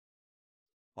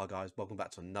Hi guys, welcome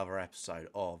back to another episode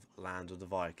of Land of the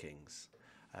Vikings.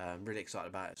 Really excited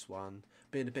about this one,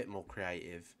 being a bit more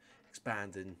creative,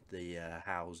 expanding the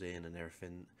housing and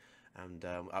everything, and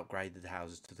upgraded the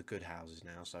houses to the good houses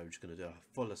now. So we're just going to do a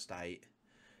full estate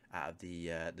out of the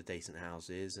decent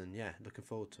houses, and yeah, looking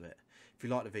forward to it. If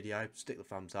you like the video, stick the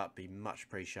thumbs up, be much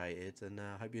appreciated, and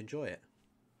I hope you enjoy it.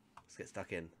 Let's get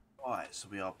stuck in. Right, so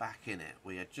we are back in it.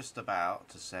 We are just about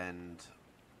to send,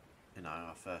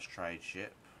 our first trade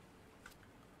ship.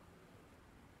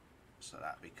 So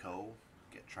that'd be cool.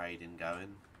 Get trading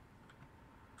going.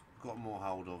 Got more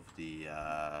hold of the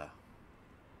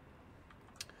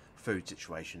food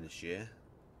situation this year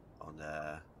on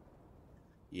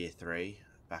year 3,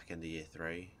 back into year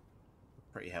 3.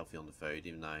 We're pretty healthy on the food,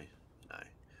 even though,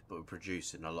 but we're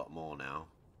producing a lot more now.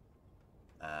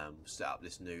 Set up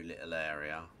this new little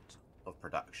area of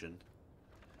production.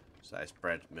 So this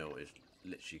bread mill is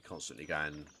literally constantly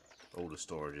going, all the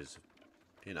storages,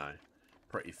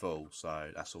 pretty full,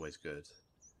 so that's always good.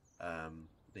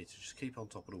 Need to just keep on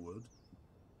top of the wood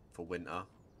for winter.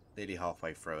 Nearly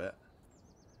halfway through it.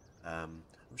 I'm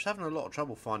just having a lot of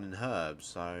trouble finding herbs,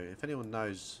 so if anyone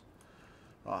knows,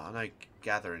 I know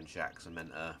gathering shacks are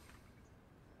meant to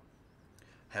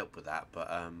help with that, but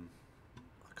I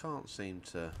can't seem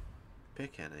to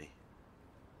pick any.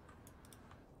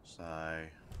 So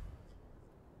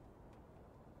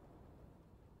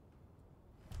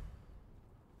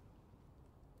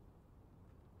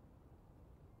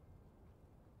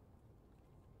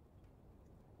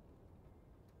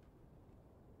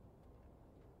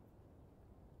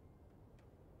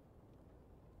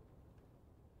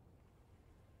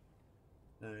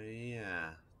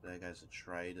yeah, there goes the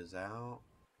traders out.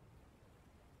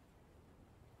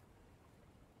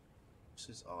 This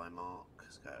is eye mark.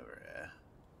 Let's go over here.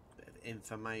 Bit of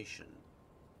information.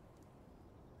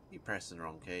 You pressing the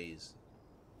wrong keys.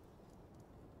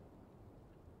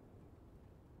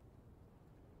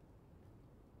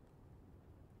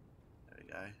 There we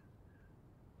go.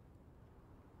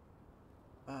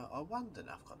 I wonder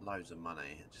now, I've got loads of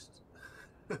money. Just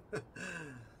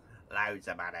loads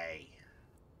of money.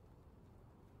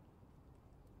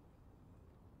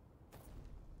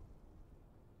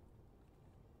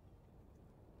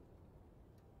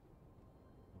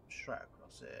 Straight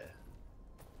across here.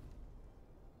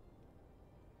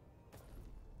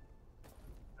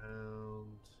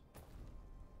 And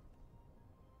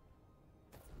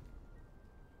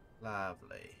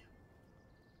lovely.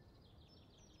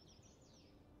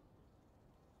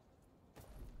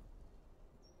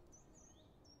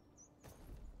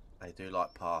 They do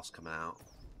like pass coming out,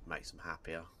 makes them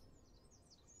happier.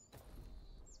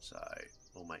 So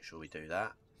we'll make sure we do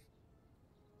that.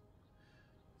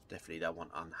 Definitely don't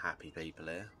want unhappy people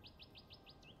here.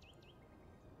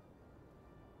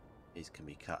 These can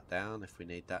be cut down if we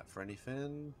need that for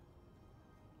anything.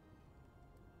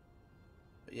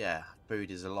 But yeah,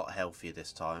 food is a lot healthier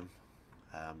this time.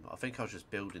 I think I was just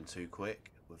building too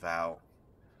quick without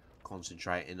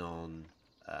concentrating on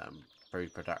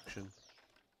food production.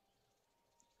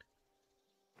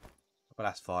 But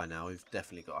that's fine now. We've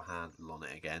definitely got a handle on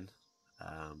it again.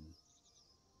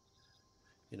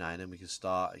 And then we can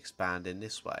start expanding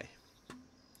this way.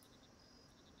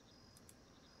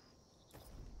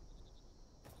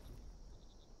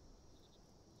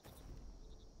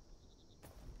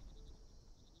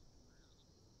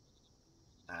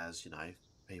 As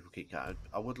people keep going.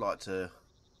 I would like to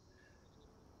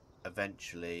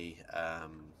eventually,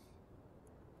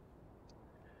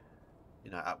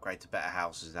 upgrade to better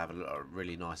houses and have a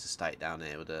really nice estate down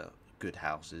here with the good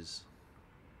houses.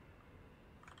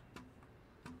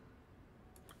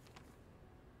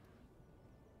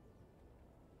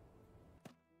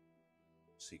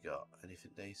 So you got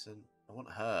anything decent? I want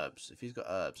herbs. If he's got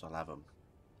herbs, I'll have them.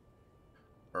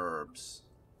 Herbs.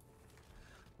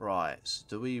 Right, so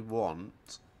do we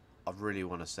want... I really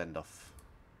want to send off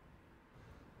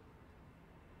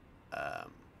a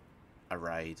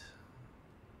raid.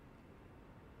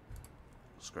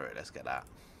 Screw it, let's get that.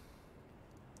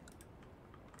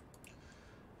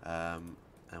 And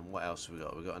what else have we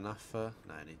got? We got enough for...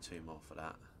 No, I need 2 more for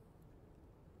that.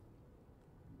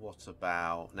 What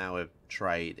about... Now we're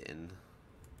trading.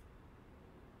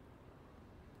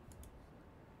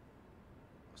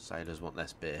 Sailors want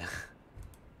less beer.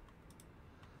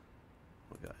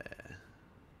 We got here.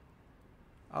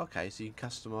 Okay, so you can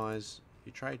customise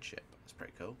your trade ship. That's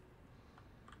pretty cool.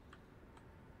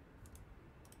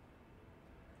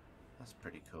 That's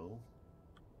pretty cool.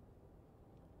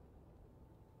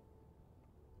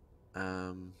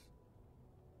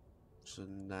 So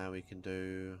now we can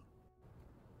do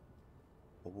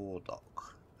a war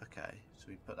dock. Okay, So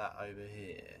we put that over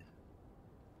here,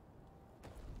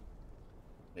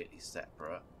 completely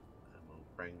separate, and we'll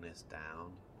bring this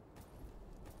down.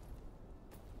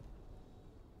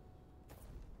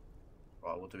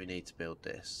 Right, what do we need to build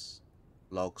this?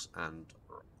 Logs and...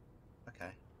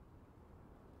 Okay.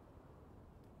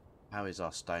 How is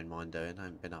our stone mine doing? I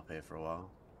haven't been up here for a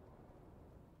while.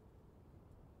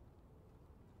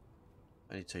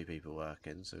 Only 2 people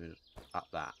working, so we'll up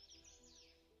that.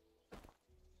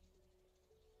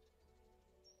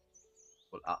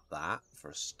 We'll up that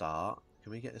for a start.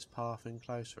 Can we get this path in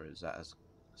closer? Is that as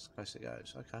close as it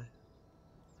goes? Okay.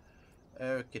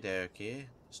 Okie dokie.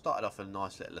 Started off a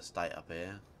nice little estate up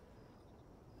here.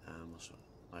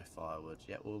 No firewood.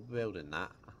 Yeah, we're building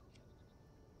that.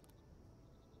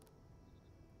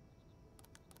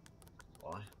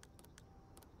 Why?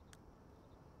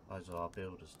 Those of our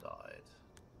builders died.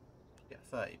 Get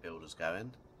 30 builders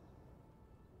going.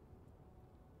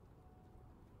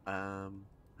 How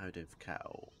are we doing for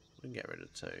cattle? We can get rid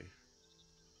of 2.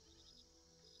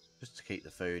 Just to keep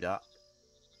the food up.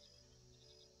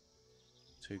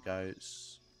 2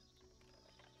 goats.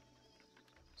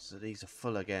 So these are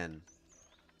full again.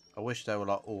 I wish they were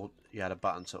like all you had a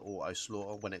button to auto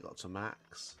slaughter when it got to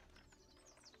max.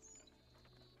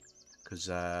 Because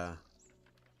I've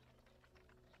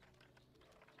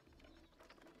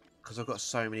got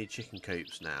so many chicken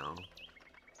coops now.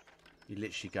 You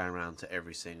literally go around to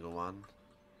every single one.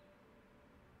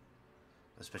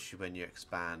 Especially when you're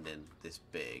expanding this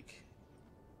big.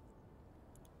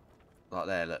 Like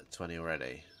there, look, 20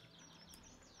 already.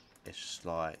 It's just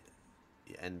like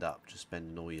you end up just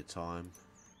spending all your time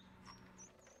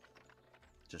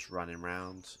just running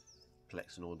around,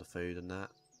 collecting all the food and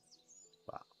that.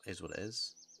 But it is what it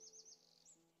is.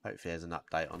 Hopefully there's an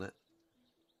update on it.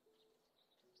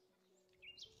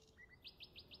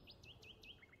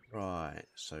 Right,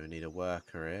 so we need a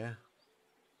worker here.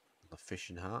 The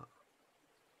fishing hut.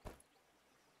 Let's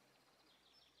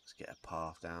get a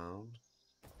path down.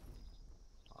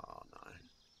 Oh no.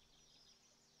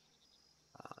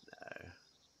 Oh no.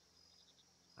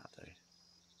 That'll do.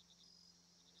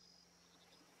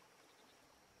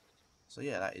 So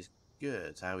yeah, that is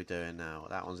good. How are we doing now?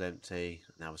 That one's empty.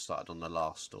 Now we've started on the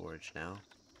last storage now.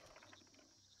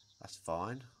 That's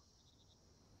fine.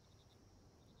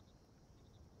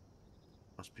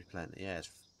 Must be plenty. Yeah, it's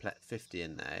 50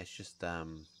 in there. It's just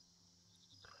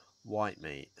white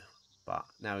meat. But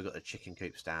now we've got the chicken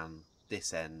coops down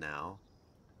this end now.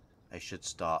 They should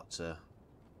start to...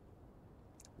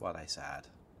 What are they sad?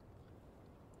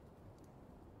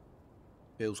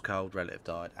 Bill's cold, relative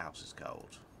died, house is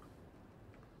cold.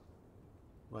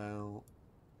 Well...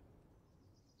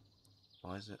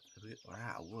 Why is it? We're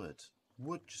out of wood.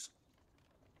 Wood just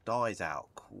dies out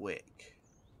quick.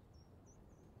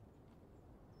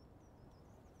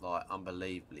 Like,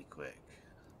 unbelievably quick.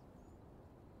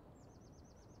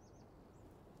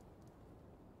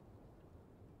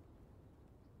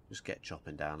 Just get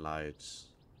chopping down loads.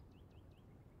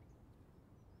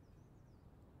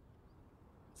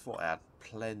 Thought I had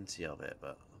plenty of it,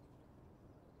 but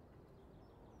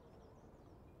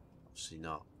obviously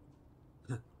not.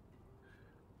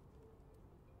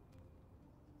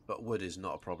 But wood is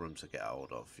not a problem to get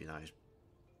hold of, you know.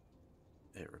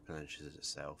 It replenishes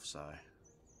itself, so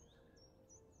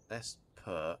let's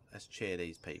cheer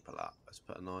these people up. Let's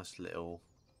put a nice little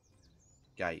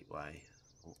gateway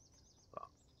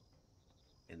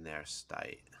in their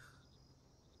estate.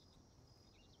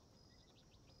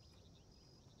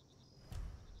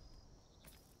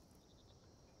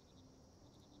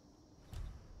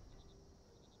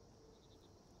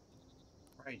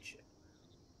 Trade ship.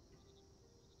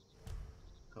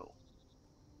 Cool.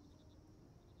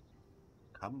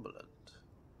 Cumberland.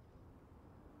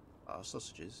 Oh,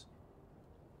 sausages.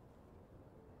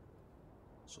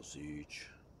 Sausage.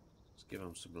 Let's give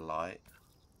them some light.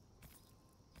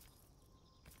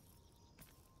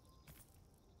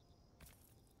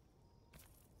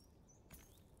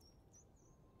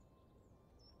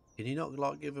 Can you not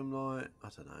like give them like, I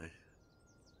don't know,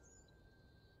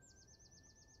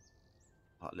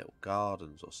 like little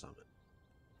gardens or something?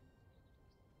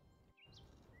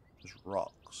 Just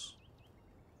rocks.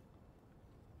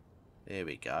 Here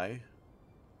we go.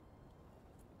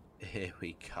 Here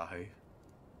we go.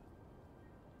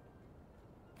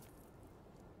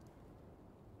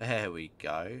 There we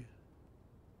go.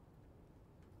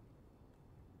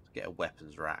 Let's get a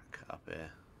weapons rack up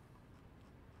here.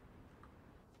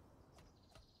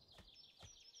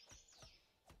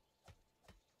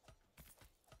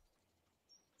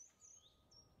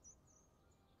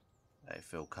 They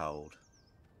feel cold.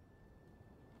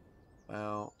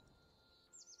 Well,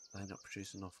 they They're not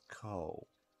producing enough coal.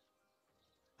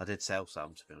 I did sell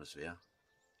some, to be honest with you.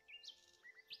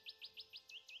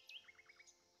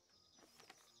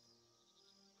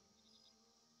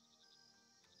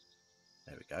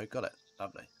 There we go, got it.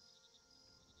 Lovely.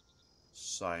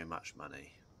 So much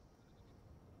money.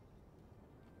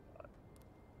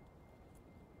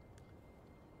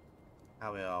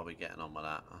 How are we getting on with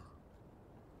that?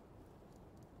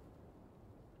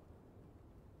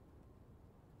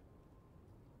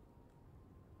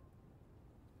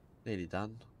 Nearly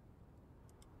done.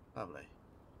 Lovely.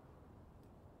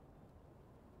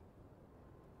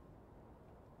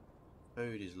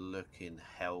 Food is looking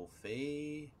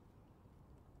healthy.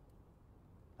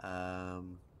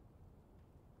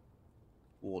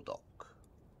 War dock.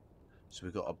 So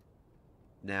we've got to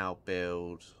now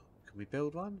build. Can we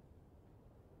build one?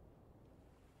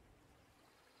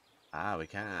 Ah, we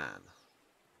can.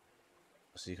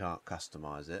 So you can't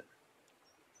customize it.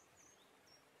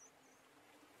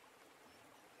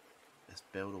 Let's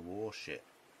build a warship.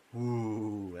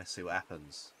 Ooh, let's see what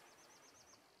happens.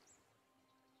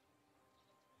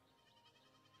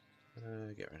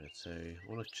 Get rid of 2.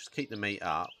 I want to just keep the meat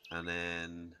up, and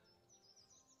then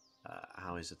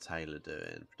how is the tailor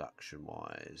doing production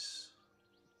wise?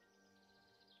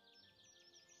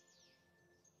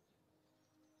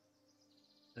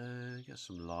 Get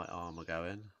some light armor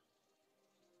going.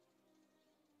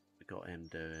 We got him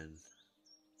doing.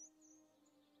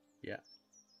 Yeah,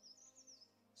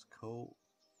 it's cool.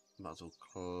 Might as well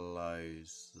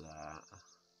close that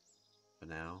for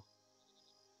now.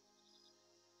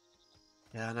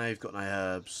 Yeah, I know you've got no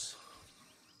herbs.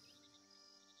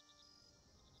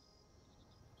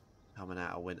 Coming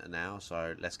out of winter now,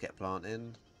 so let's get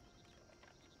planting.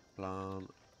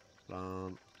 Plant,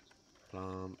 plant,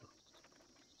 plant.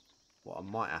 What I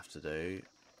might have to do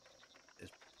is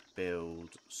build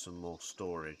some more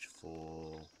storage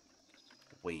for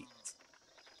wheat.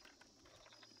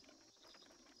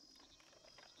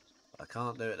 I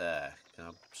can't do it there. Can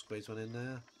I squeeze one in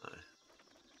there? No.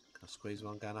 Can I squeeze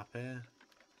one going up here?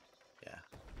 Yeah.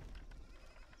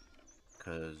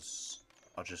 Because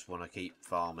I just want to keep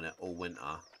farming it all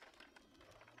winter.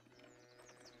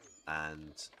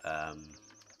 And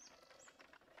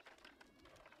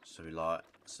so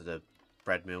the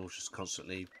bread mill's just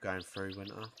constantly going through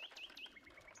winter.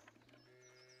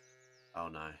 Oh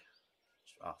no.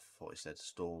 I thought it said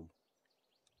storm.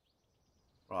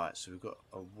 Right, so we've got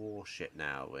a warship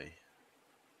now, are we?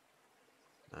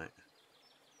 No.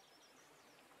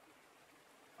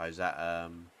 Oh, is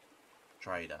that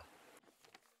trader?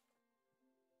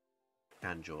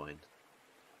 Can join.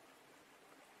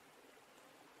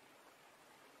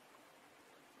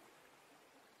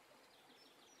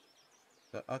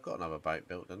 I got another boat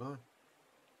built, didn't I?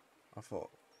 I thought.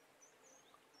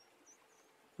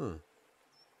 Huh.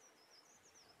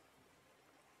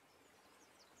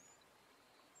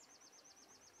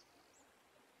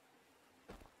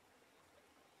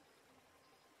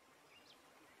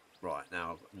 Right,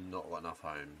 now I've not got enough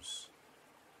homes.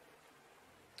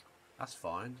 That's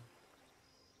fine.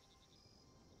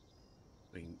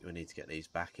 We need to get these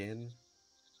back in.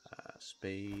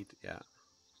 Speed, yeah.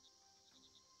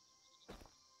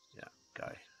 Yeah,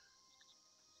 go.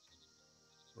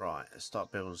 Right, let's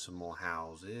start building some more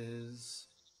houses.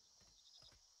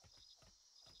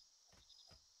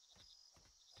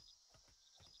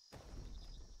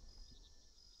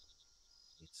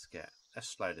 Let's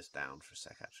slow this down for a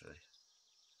sec, actually.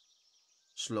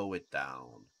 Slow it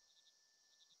down.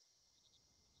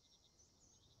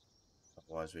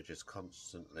 Otherwise, we're just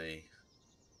constantly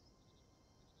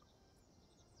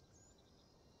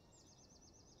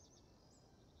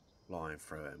flying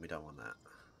through it, and we don't want that.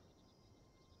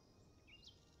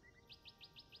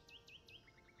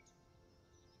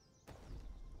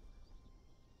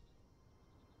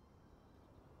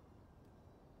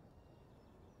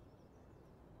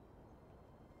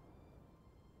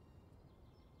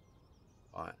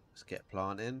 Right, let's get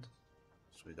planting.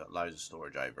 So we've got loads of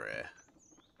storage over here.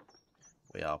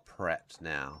 We are prepped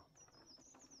now.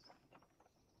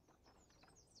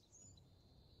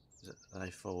 Are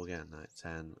they full again? No,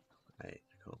 10, 8,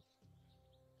 cool.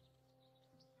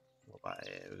 What about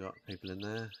here? We got people in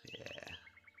there?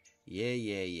 Yeah. Yeah.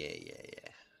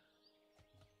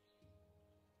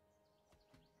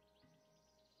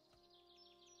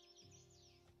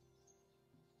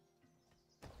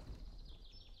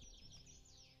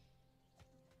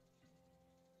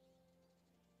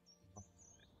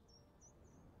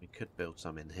 We could build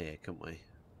some in here, couldn't we?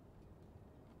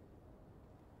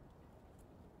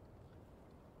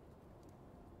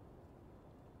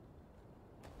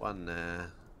 One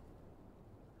there.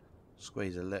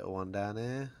 Squeeze a little one down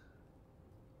here.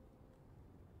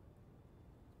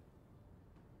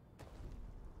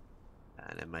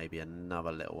 And then maybe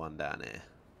another little one down here.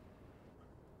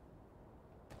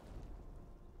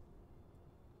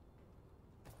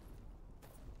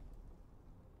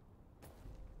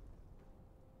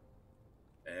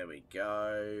 There we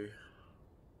go.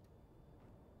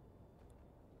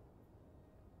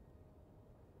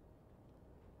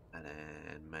 And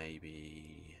then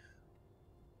maybe...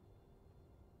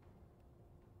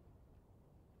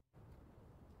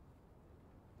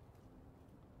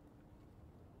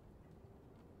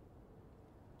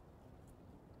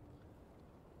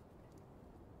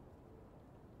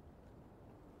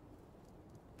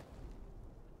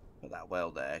 put that well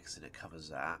there because then it covers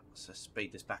that. So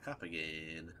speed this back up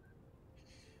again.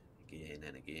 Again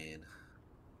and again.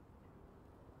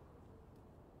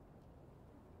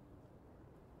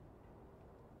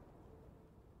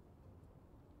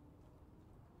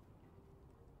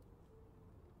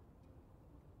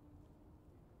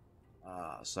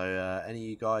 So any of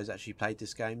you guys actually played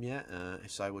this game yet? If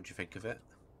so, what do you think of it?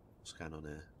 What's going on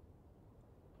here?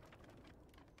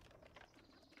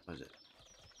 What is it?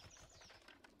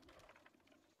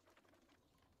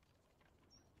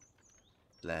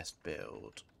 Let's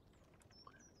build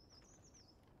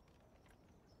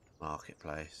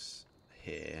marketplace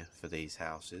here for these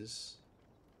houses.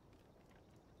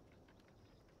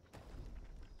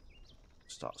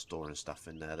 Start storing stuff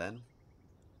in there then.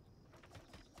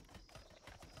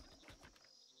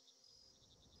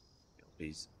 Get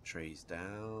these trees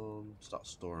down. Start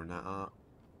storing that up.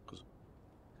 Because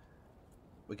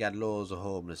we got laws of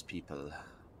homeless people.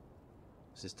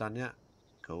 Is this done yet?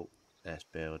 Cool. Let's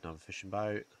build another fishing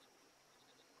boat.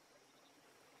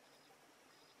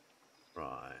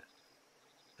 Right.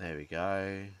 There we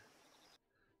go.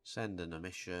 Send an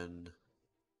mission.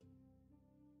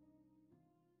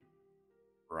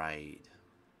 Raid.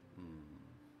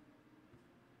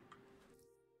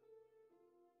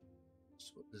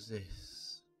 So what is this?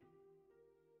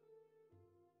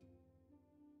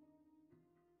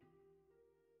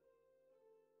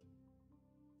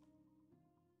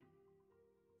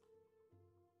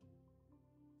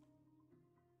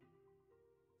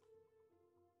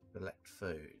 Select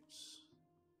foods.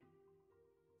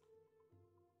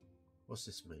 What's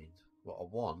this mean? What I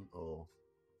want or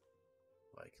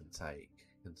what it can take?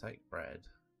 It can take bread.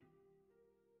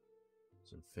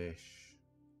 Some fish.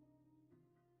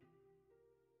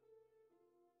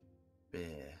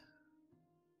 Beer.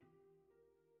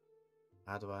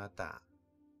 How do I add that?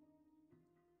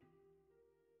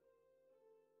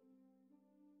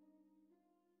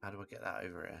 How do I get that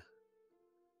over here?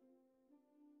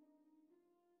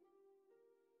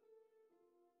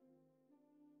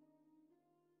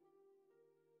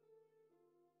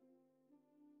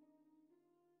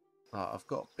 Oh, I've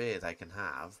got beer they can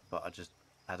have, but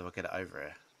how do I get it over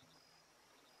here?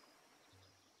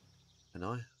 Can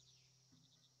I?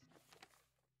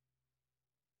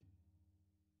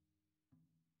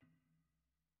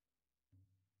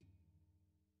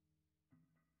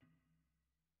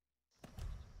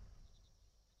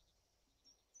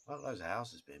 Well, loads of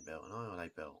houses being built, and are they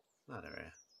built? No, they're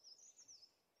here.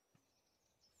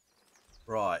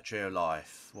 Right, Tree of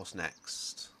Life. What's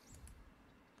next?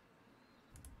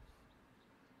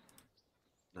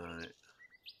 No.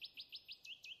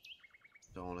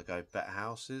 Don't want to go better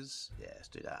houses? Yeah, let's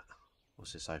do that.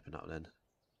 What's this open up then?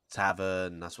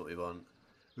 Tavern, that's what we want.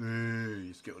 Ooh,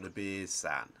 let's get all the beers,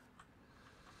 son.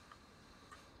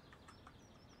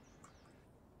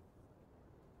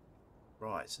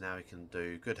 Right, so now we can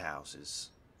do good houses.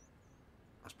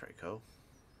 That's pretty cool.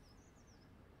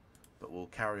 But we'll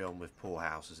carry on with poor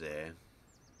houses here.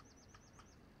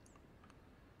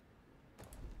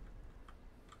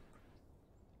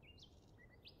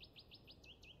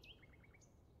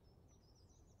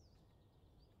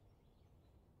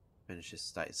 Finish this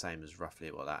state same as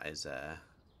roughly what that is there.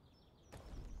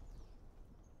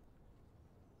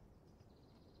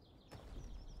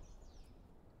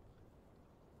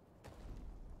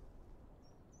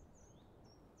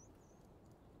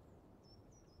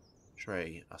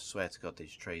 Tree. I swear to God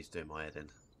these trees do my head in.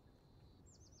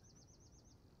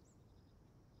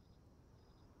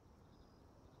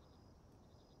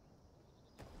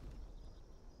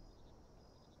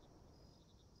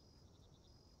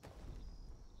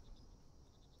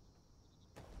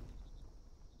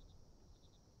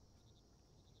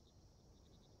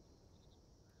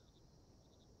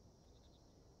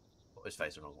 Always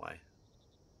face the wrong way.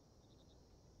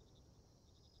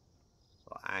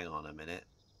 Well, hang on a minute.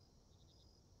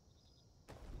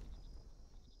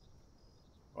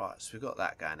 Right, so we've got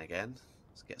that going again.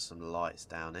 Let's get some lights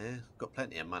down here. Got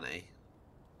plenty of money.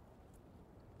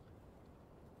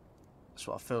 That's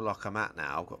what I feel like I'm at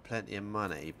now. I've got plenty of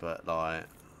money, but like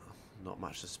not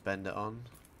much to spend it on.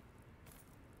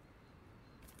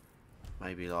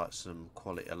 Maybe like some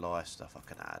quality of life stuff I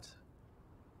can add.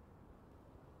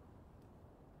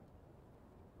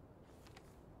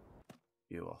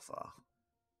 You offer.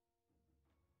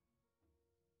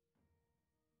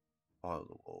 File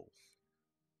the wall.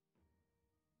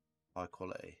 High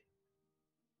quality.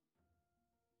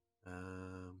 Alright,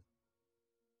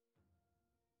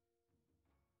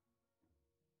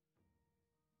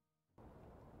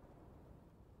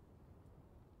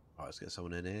 let's get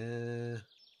someone in here.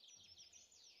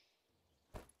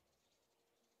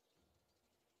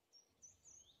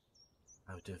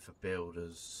 How we doing for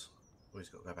builders? We've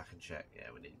got to go back and check. Yeah,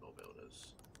 we need more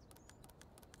builders.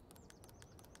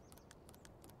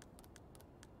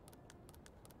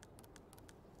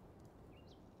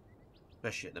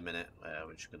 Especially at the minute where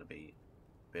we're just going to be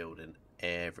building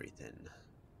everything.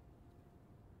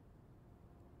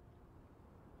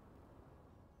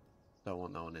 Don't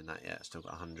want no one in that yet. Still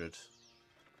got 100.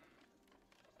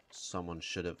 Someone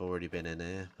should have already been in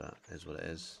here, but here's what it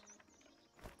is.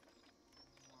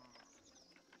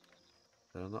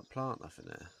 Did I not plant nothing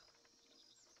there?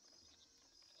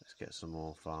 Let's get some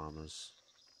more farmers.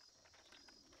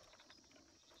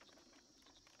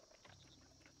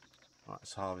 Right,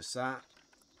 let's harvest that.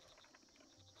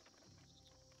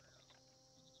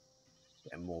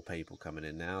 Getting more people coming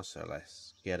in now, so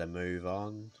let's get a move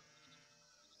on.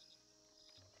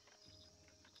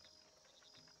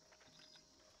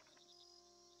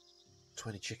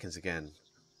 $20 chickens again.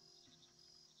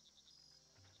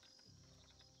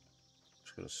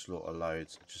 Just gonna slaughter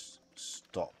loads. Just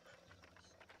stop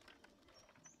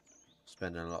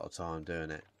spending a lot of time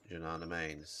doing it. You know what I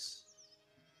mean? It's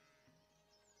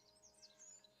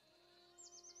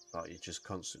like you're just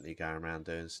constantly going around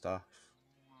doing stuff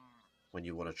when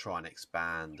you want to try and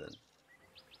expand and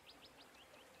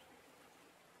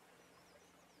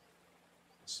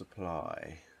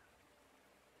supply.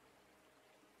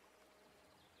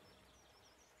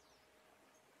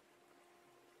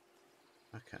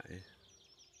 Okay.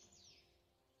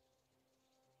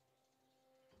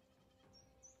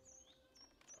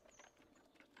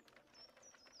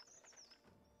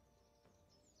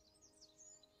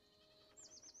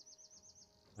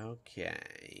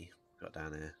 Okay. Got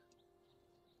down here.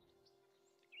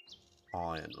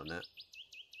 Iron, wasn't it?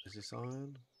 Is this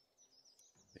iron?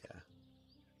 Yeah.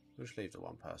 We'll just leave the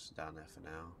one person down there for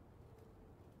now.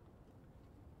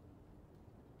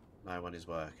 No one is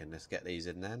working. Let's get these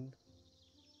in then.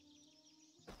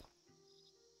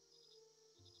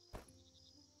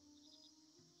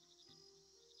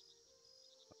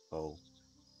 Cool.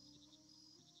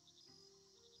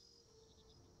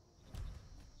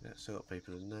 Yeah, still got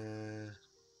people in there.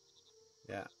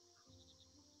 Yeah.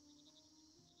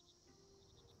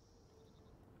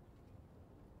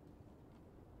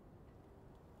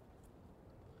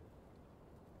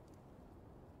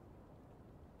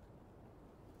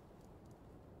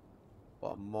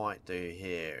 What I might do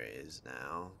here is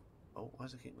now... Oh, why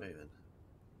does it keep moving?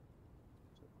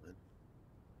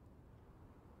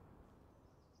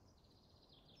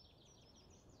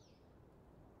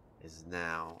 Is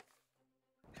now...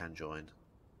 Can join.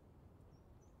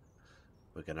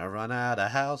 We're gonna run out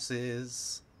of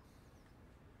houses.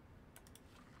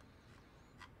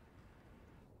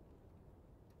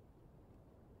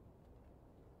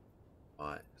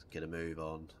 Right, let's get a move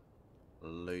on.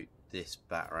 Loot this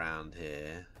back round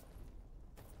here.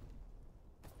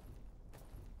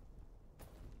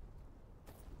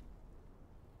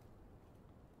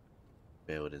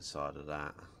 Build inside of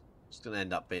that. It's going to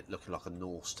end up looking like a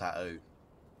Norse tattoo.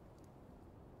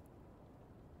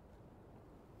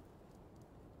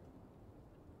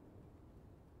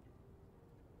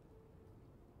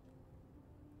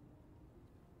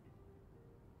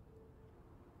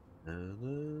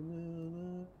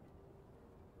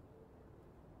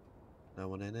 No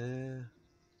one in there.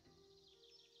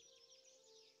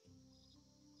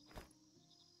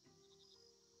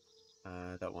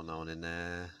 Don't want no one in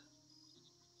there.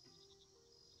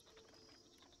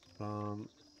 Plant.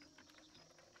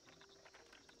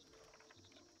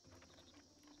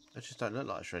 They just don't look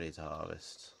like it's ready to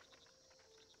harvest.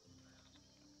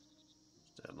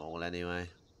 Just do them all anyway.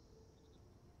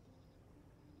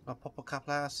 I'll pop a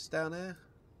couple of houses down here.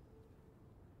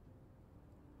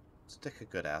 Stick a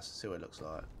good house and see what it looks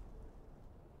like.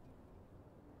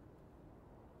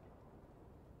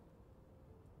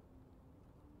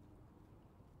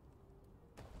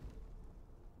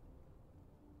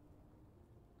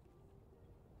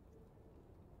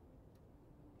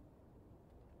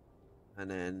 And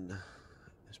then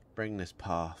let's bring this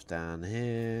path down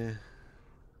here.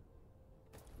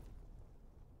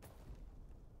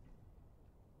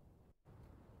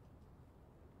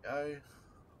 Go.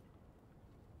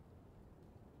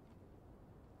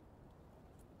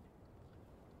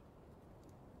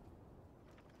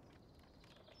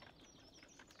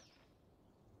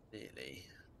 Nearly.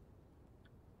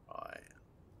 Right.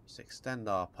 Let's extend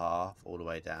our path all the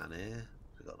way down here.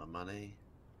 We've got the money.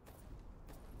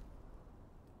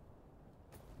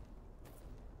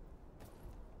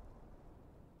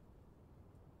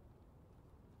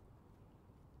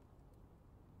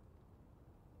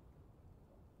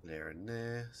 Clearing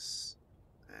this.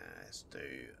 Let's do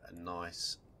the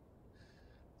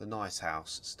nice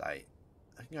house estate.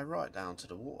 I can go right down to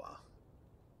the water.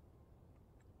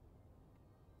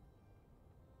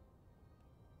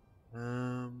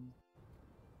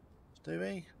 Do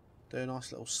we? Do a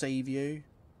nice little sea view.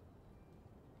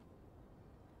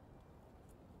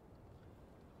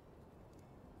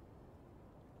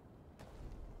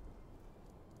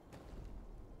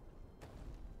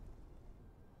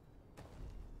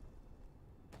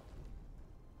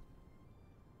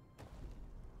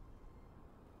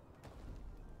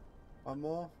 One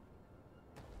more.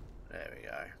 There we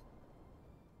go.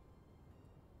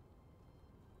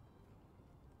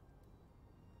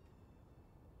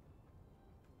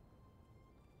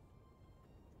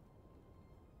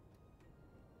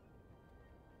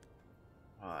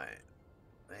 Right.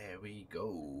 There we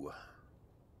go.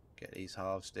 Get these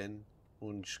halves in.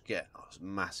 We'll just get a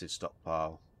massive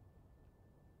stockpile.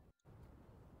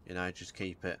 You know, just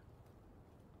keep it.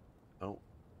 Oh,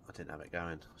 I didn't have it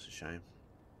going. That's a shame.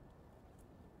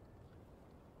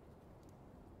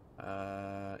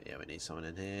 Yeah, we need someone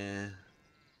in here.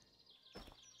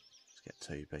 Let's get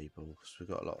 2 people because we've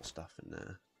got a lot of stuff in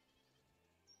there.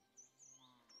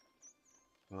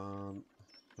 Plant,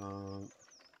 plant,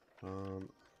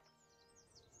 plant.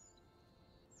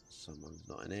 Someone's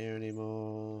not in here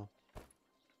anymore.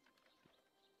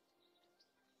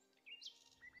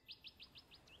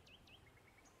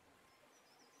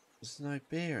 There's no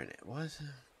beer in it. Why is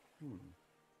there?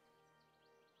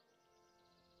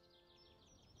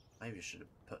 Maybe I should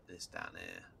have put this down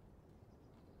here.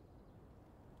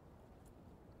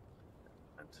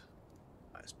 And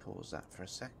let's pause that for a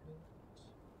second.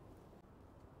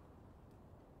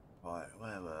 Right,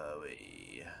 where were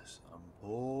we?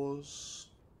 Pause.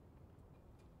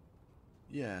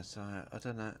 Yeah, so I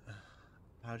don't know.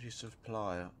 How do you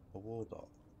supply a war dog?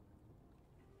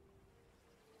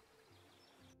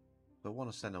 I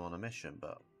want to send them on a mission,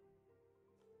 but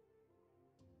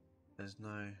there's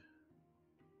no.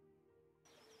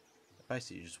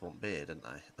 Basically, you just want beer, don't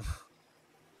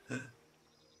they?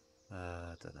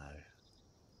 I don't know.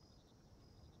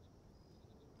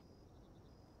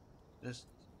 Just.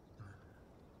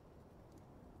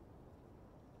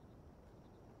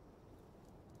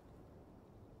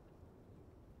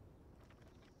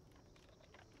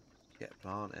 Get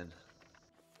planting.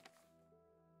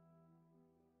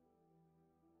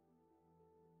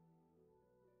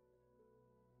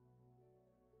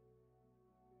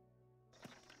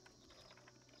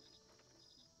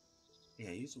 Yeah,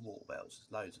 use the water belts.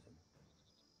 There's loads of them.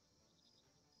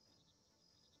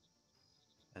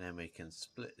 And then we can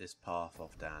split this path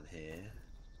off down here.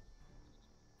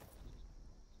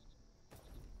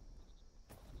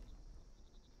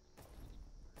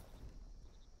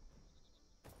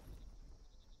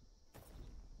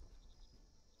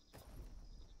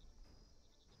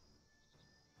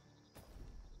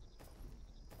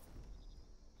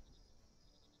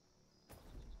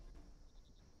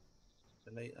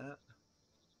 Delete that.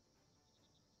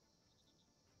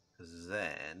 Because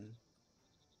then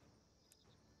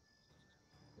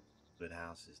good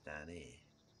houses down here.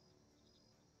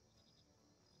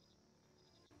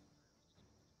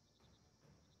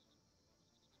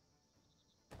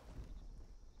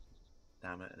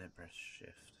 Damn it, and then press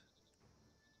shift.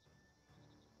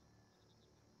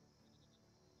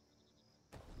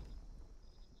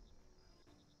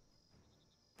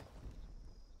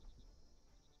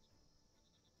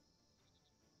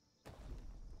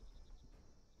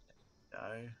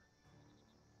 Go.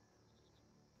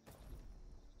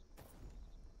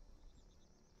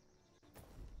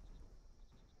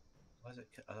 Why is it?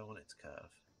 I don't want it to curve.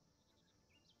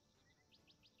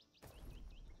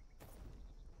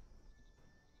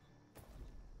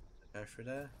 Go through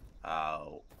there.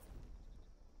 Oh,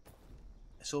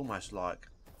 it's almost like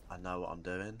I know what I'm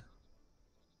doing.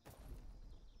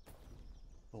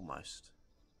 Almost.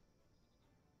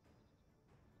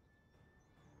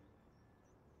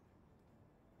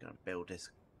 Gonna build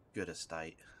this good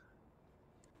estate.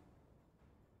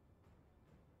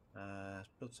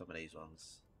 Build some of these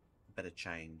ones. A bit of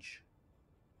change.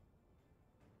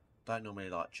 Don't normally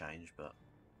like change, but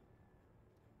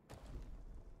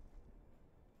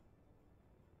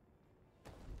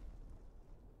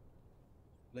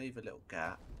leave a little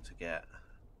gap to get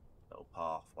a little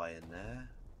pathway in there.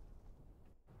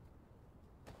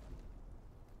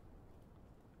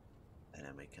 And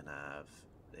then we can have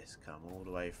this come all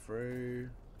the way through.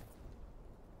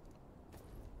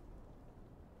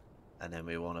 And then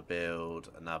we want to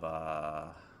build another...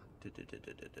 Is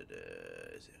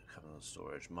it coming on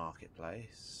storage?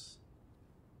 Marketplace.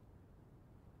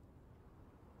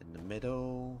 In the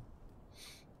middle.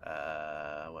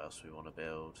 What else do we want to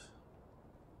build?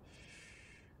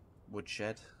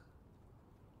 Woodshed.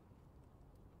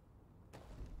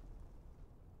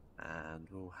 And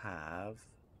we'll have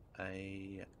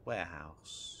a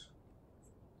warehouse.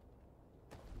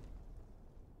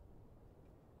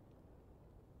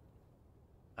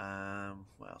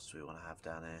 What else do we want to have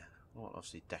down here? Well,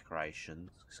 obviously decoration.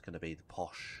 It's going to be the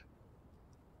posh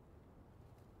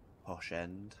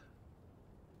end.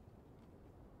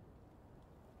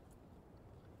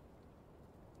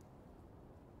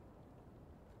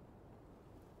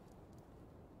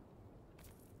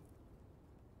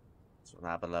 So we'll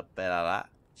have a little bit of that.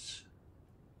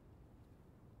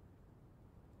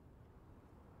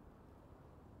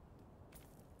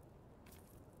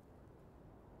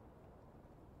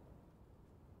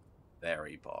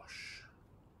 Very posh.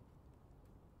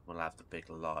 We'll have the big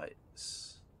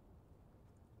lights.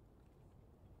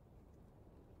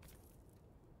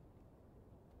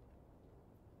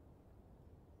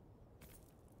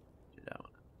 You don't.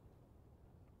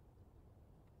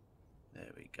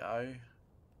 There we go.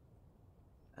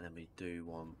 And then we do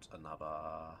want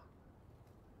another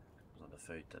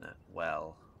food, doesn't it?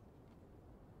 Well.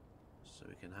 So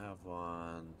we can have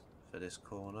one for this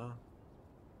corner.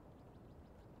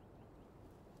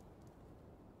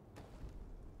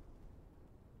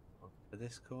 For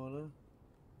this corner,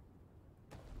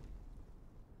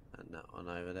 and that one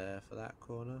over there for that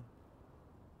corner.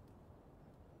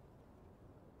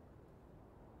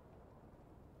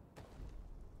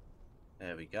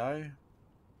 There we go.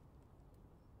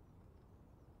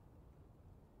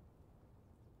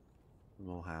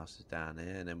 More houses down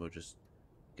here, and then we'll just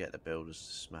get the builders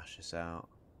to smash this out.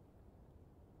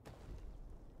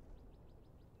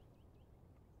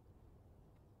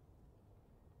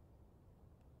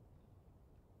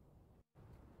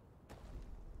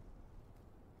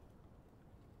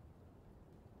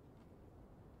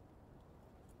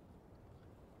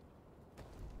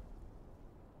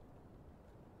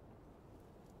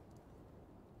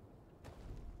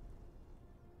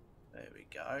 There we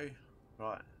go.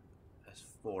 Right, let's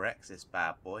 4x this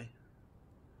bad boy.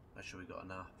 Make sure we got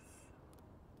enough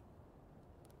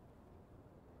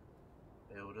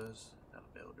builders. Another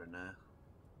builder in there.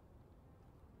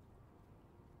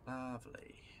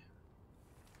 Lovely.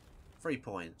 3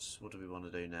 points. What do we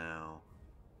want to do now?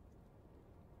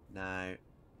 No.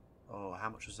 Oh, how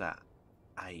much was that?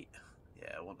 8.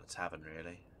 Yeah, I want a tavern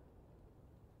really.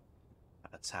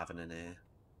 A tavern in here.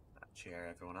 Cheer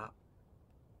everyone up.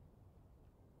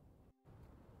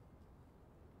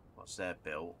 Once they're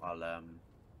built, I'll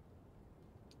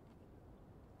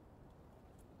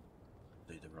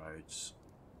do the roads.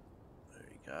 There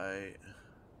we go.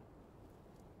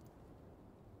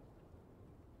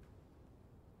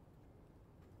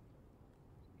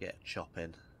 Get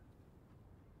chopping.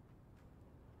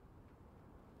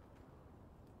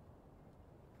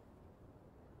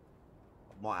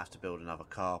 I might have to build another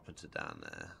carpenter down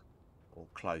there, or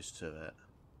close to it.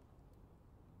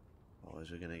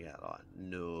 Otherwise we're gonna get like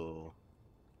no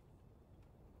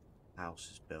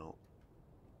house is built.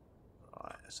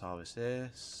 Right, let's harvest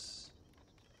this.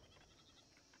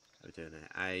 We're doing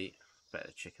it 8. Bet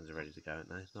the chickens are ready to go, aren't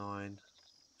they? 9,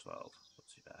 12. Not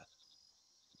too bad.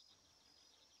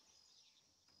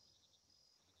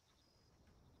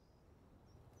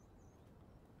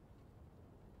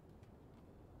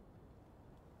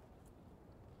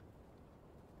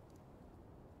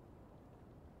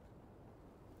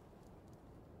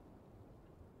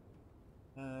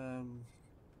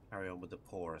 Carry on with the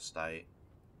poor estate.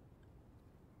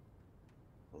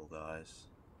 Poor guys.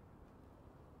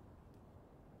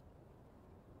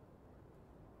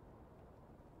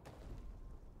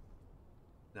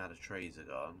 Now the trees are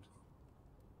gone.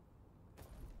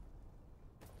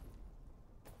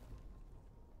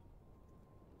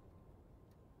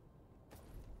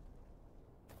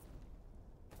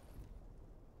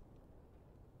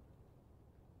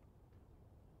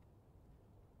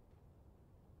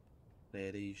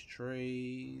 Clear these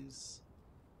trees.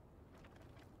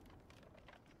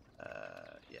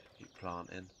 Yeah, keep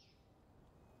planting.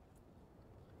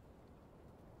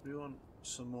 We want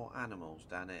some more animals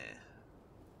down here.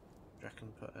 Do you reckon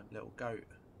put a little goat?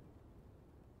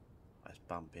 That's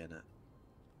bumpy, isn't it?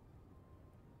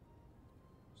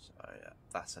 So yeah,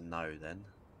 that's a no then.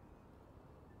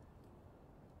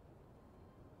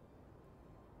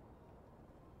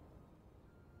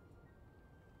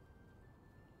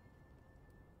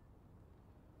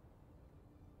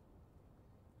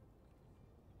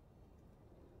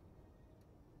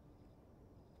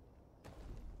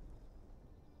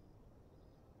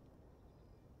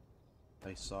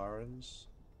 Play sirens.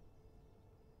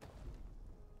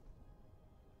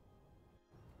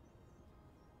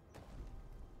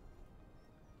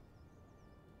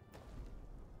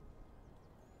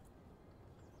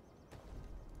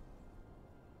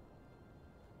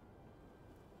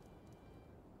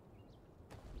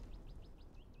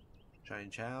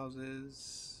 Change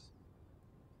houses.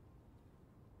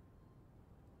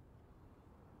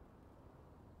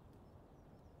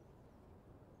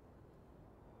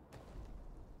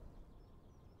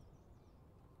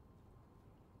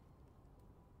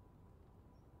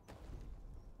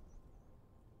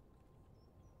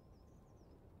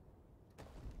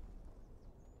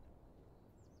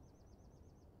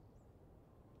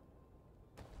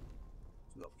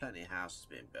 We've got plenty of houses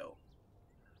being built.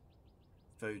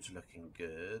 Food's looking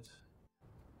good.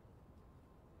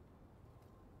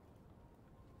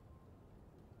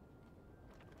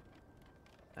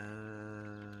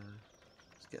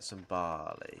 Let's get some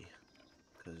barley,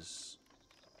 because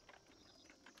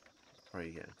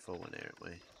probably getting full in here, aren't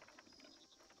we?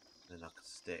 Then I can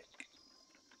stick,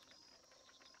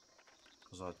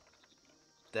 because I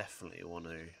definitely want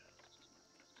to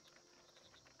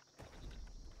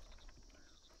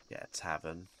get a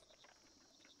tavern.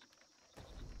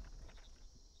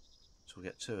 So we'll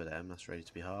get 2 of them. That's ready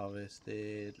to be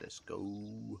harvested. Let's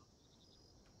go.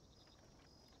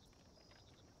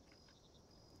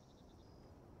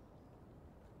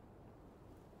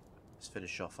 Let's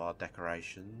finish off our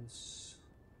decorations.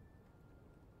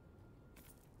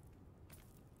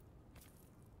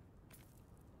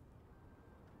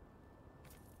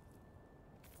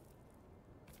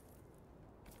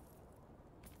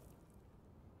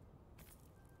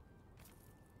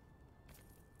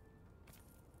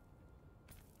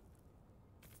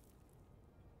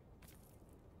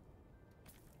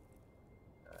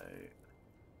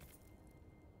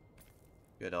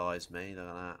 Good eyes, me. Look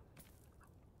at that.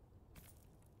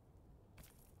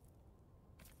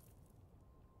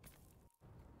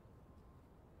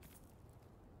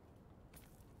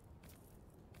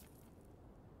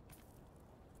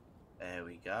 There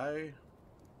we go.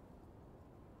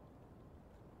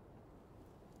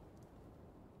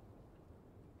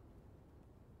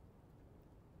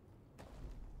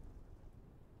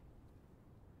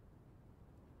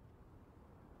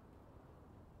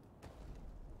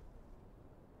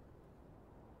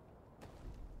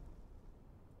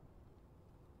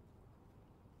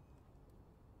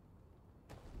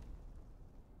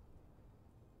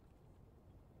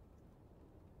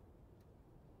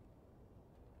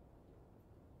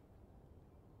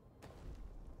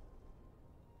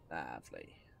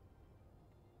 Lovely.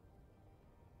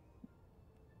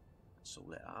 That's all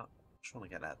lit up. Just want to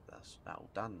get that all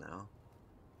done now.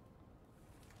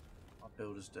 What are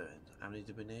builders doing? How many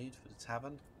do we need for the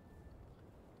tavern?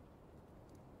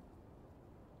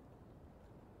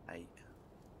 8.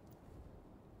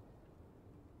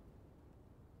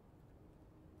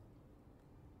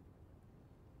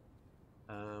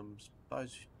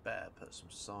 Suppose we better put some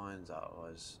signs,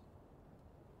 otherwise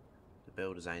the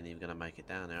builders ain't even going to make it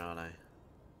down there, are they?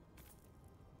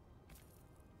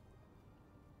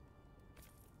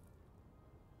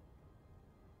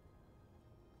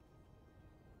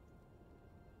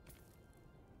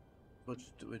 What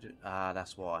do we do? Ah,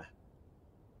 that's why.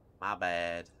 My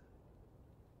bad.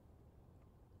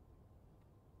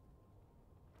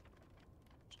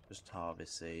 Just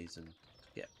harvest seeds and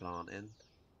get planting.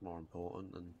 More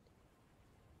important than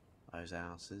those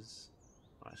houses.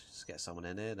 Right, let's just get someone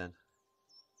in here then.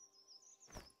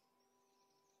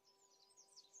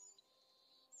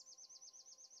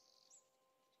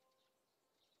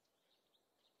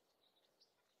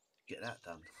 Get that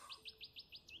done.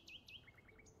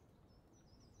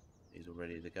 These are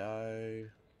ready to go.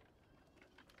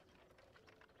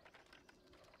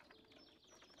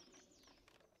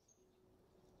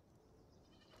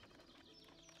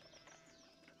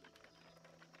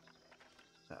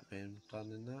 Is that being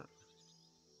done in that?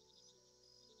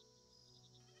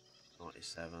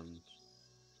 97.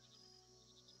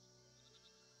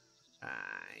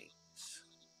 Right.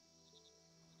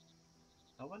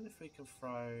 I wonder if we can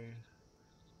throw...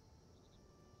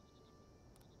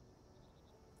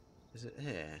 Is it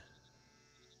here?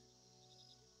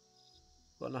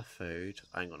 Got enough food.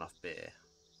 I ain't got enough beer.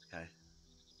 Okay.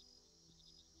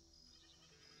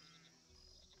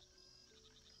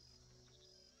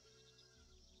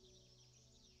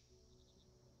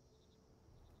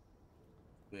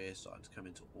 We're starting to come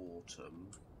into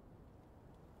autumn.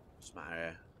 What's the matter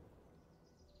here?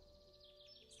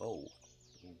 Oh.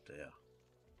 Oh dear.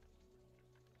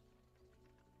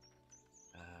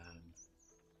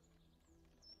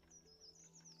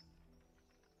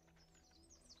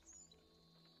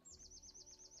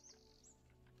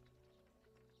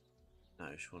 No,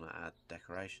 we just want to add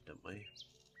decoration, don't we?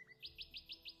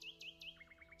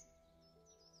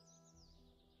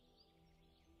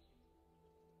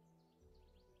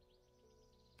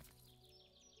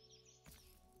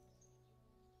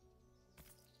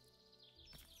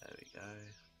 There we go.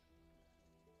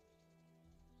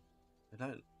 It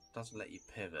doesn't let you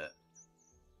pivot.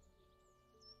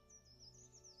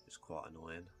 It's quite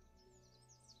annoying.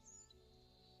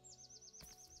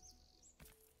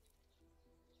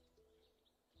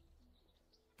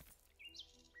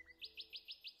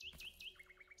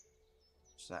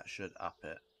 So that should up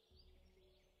it.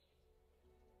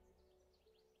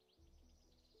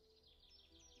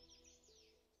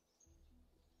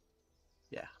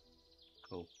 Yeah,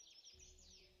 cool.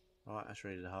 Right, that's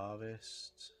ready to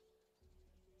harvest.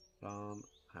 Plant.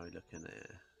 How are we looking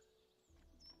there?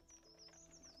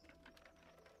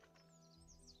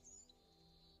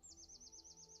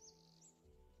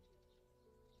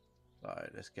 Right,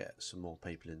 let's get some more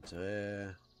people into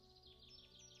here.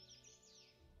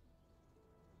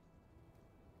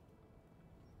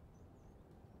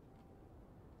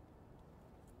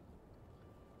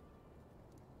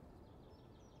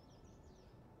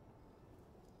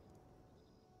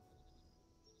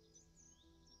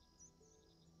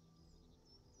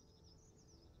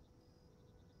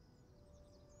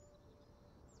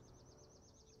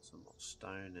 Some more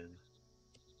stone in.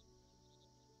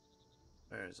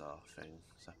 Where is our thing?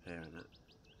 It's up here, isn't it?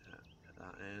 Yeah, get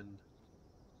that in.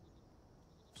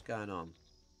 What's going on?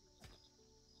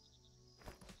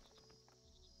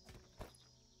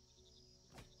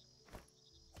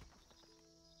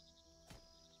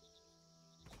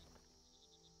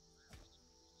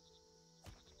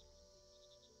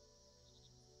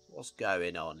 What's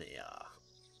going on here?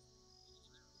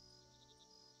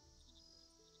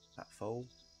 That full?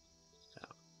 Yeah.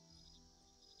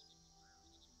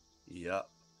 Yep.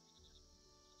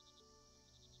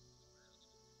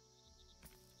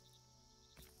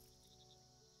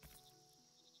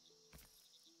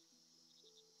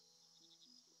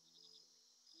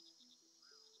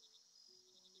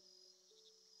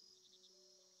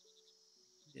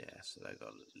 Yeah, so they've got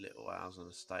a little house on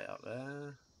the estate up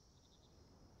there.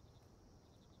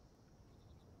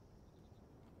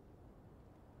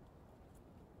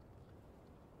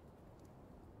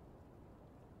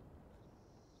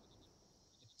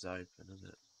 It's open, isn't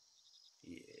it?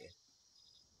 Yeah.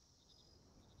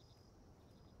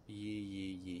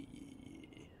 Yeah.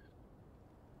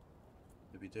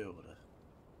 Did we do order?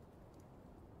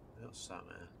 We got some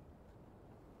here.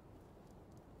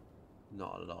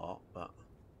 Not a lot, but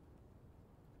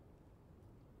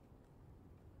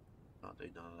can't do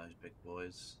none of those big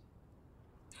boys.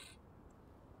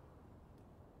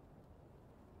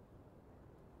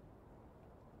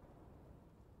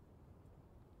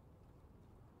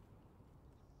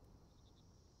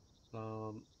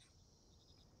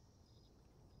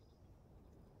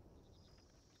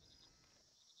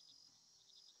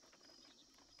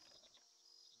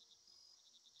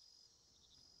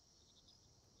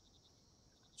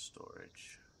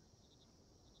 Storage.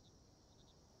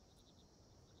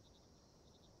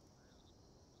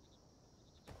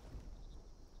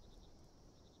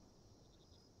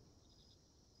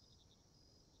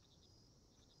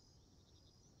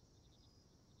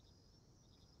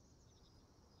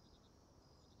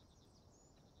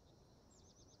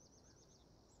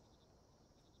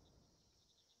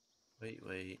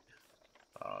 Wheat.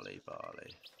 Barley.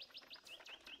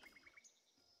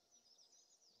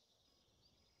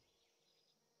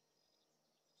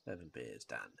 7 beers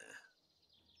down there.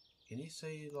 Can you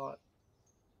see, like...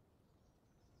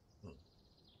 Hmm.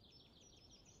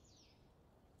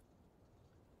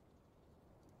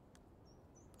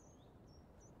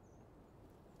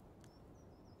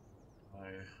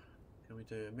 Oh, can we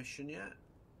do a mission yet?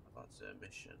 I'd like to do a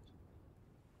mission.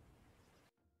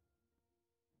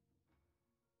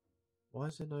 Why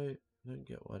is there no... I don't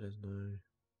get why there's no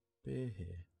beer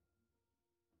here.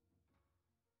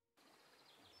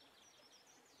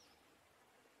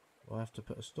 Do I have to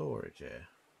put a storage here?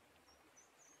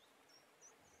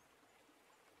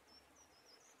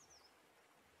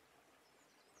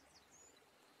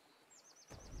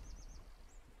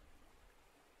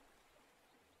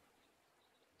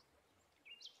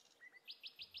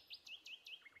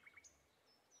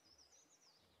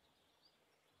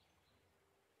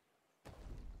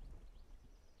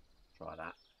 Try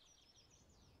that.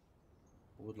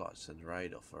 I would like to send a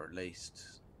raid off, or at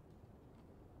least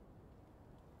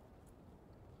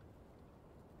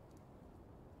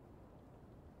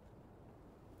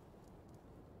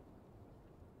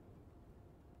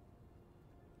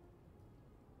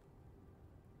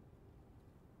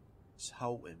it's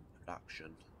halting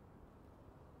production.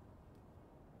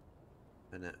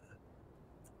 Minute.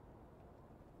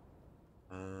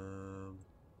 Can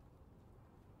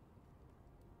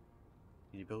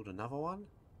you build another one?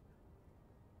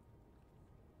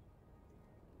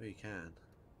 Oh, you can.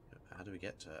 How do we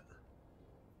get to it?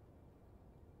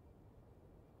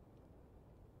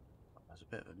 There's a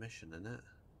bit of a mission in it.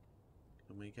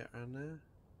 Can we get around there?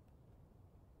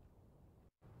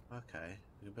 Okay,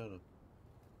 we can build a...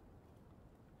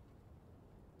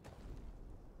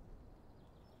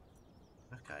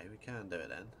 Okay, we can do it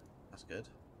then. That's good.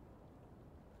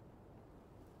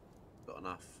 Got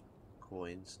enough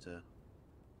coins to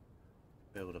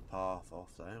build a path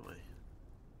off, don't we?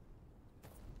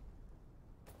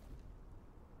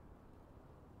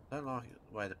 I don't like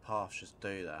the way the paths just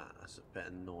do that. That's a bit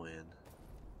annoying.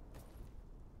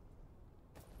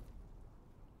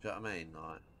 Do you know what I mean?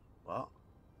 Like, what?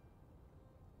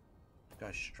 Go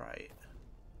straight.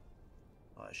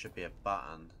 Like, it should be a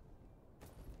button.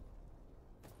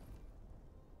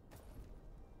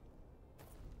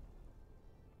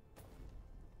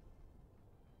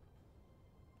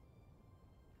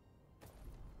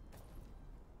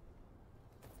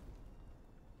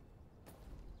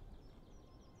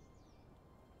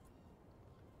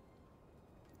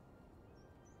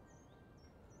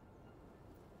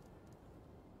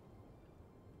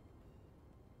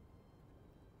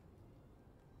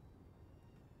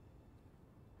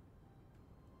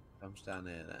 Comes down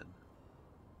here then.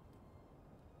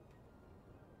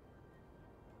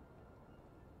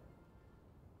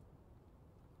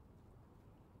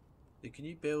 Can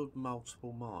you build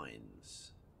multiple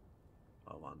mines?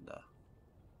 I wonder.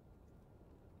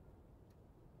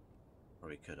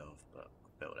 Probably could have, but I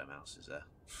built them houses there.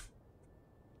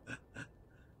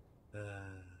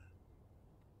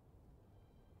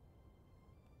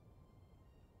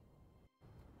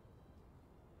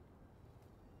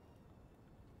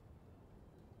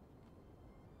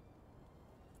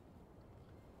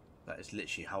 That is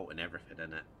literally halting everything,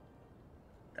 isn't it?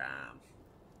 Damn.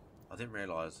 I didn't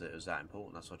realise that it was that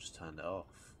important, that's why I just turned it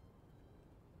off.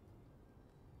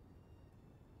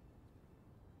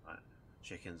 Right.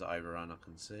 Chickens are overrun, I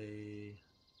can see.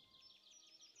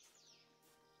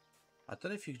 I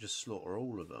don't know if you could just slaughter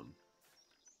all of them.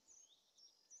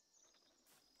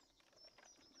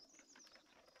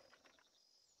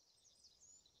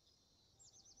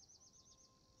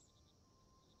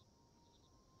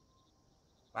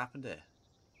 What happened here?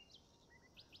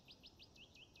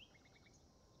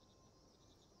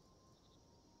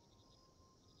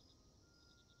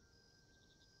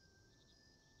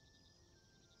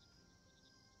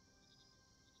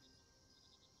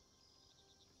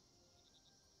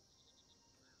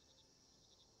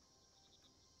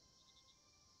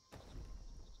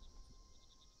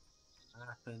 What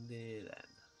happened here then?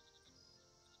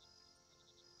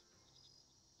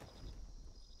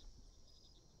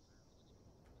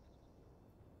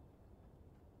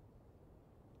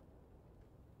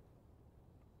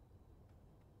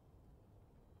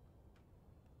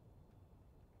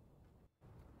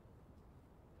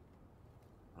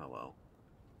 Oh well.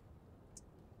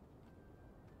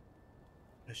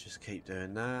 Let's just keep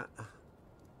doing that.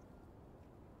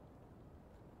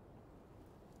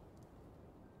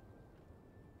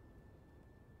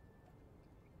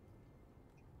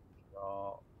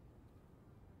 Stop.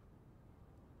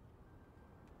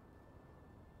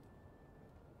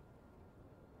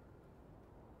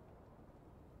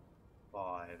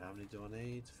 5. How many do I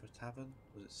need for a tavern?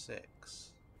 Was it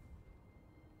 6?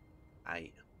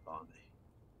 8. Blimey.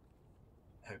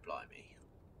 Oh, blimey.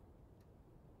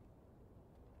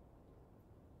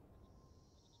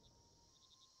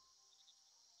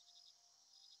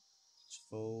 It's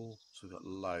full. So we've got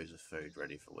loads of food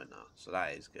ready for winter. So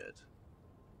that is good.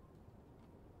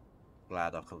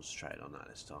 Glad I concentrated on that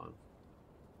this time.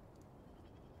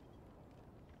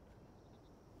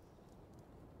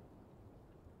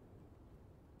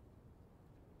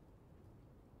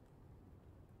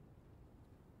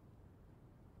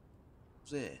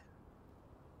 Was here?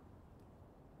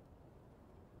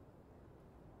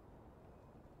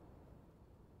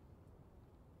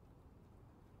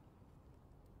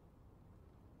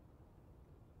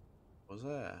 Was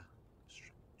there?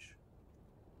 Strange.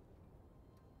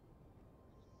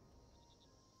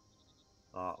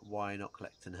 Why not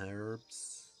collecting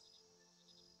herbs?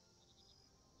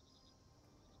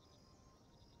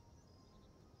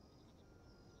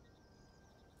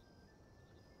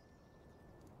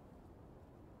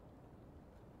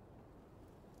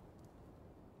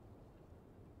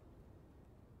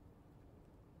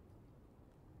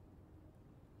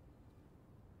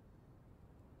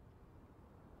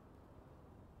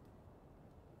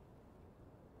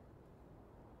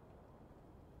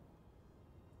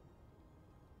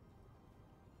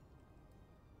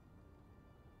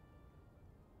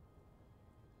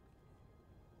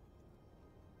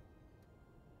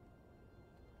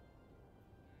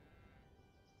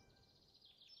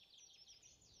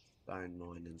 Stone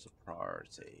mining's a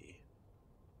priority.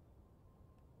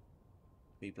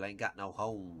 People ain't got no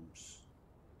homes.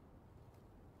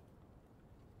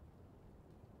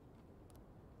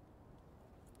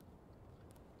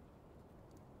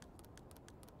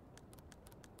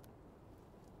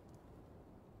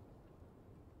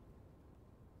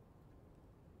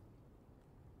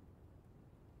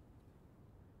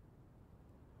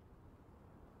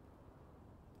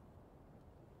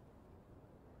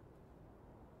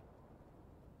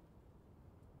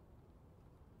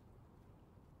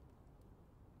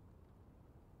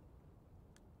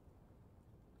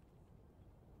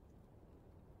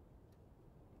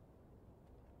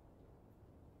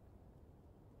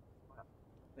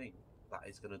 I think that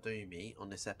is going to do me on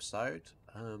this episode.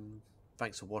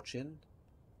 Thanks for watching.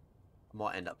 I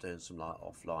might end up doing some like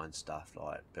offline stuff,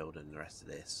 like building the rest of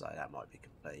this, so that might be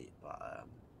complete. But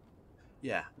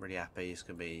yeah, really happy. It's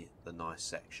going to be the nice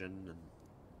section,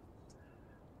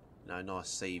 and nice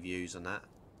sea views and that.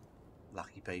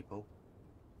 Lucky people.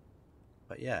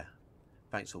 But yeah,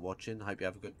 thanks for watching. Hope you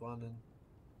have a good one, and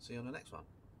see you on the next one.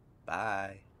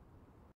 Bye.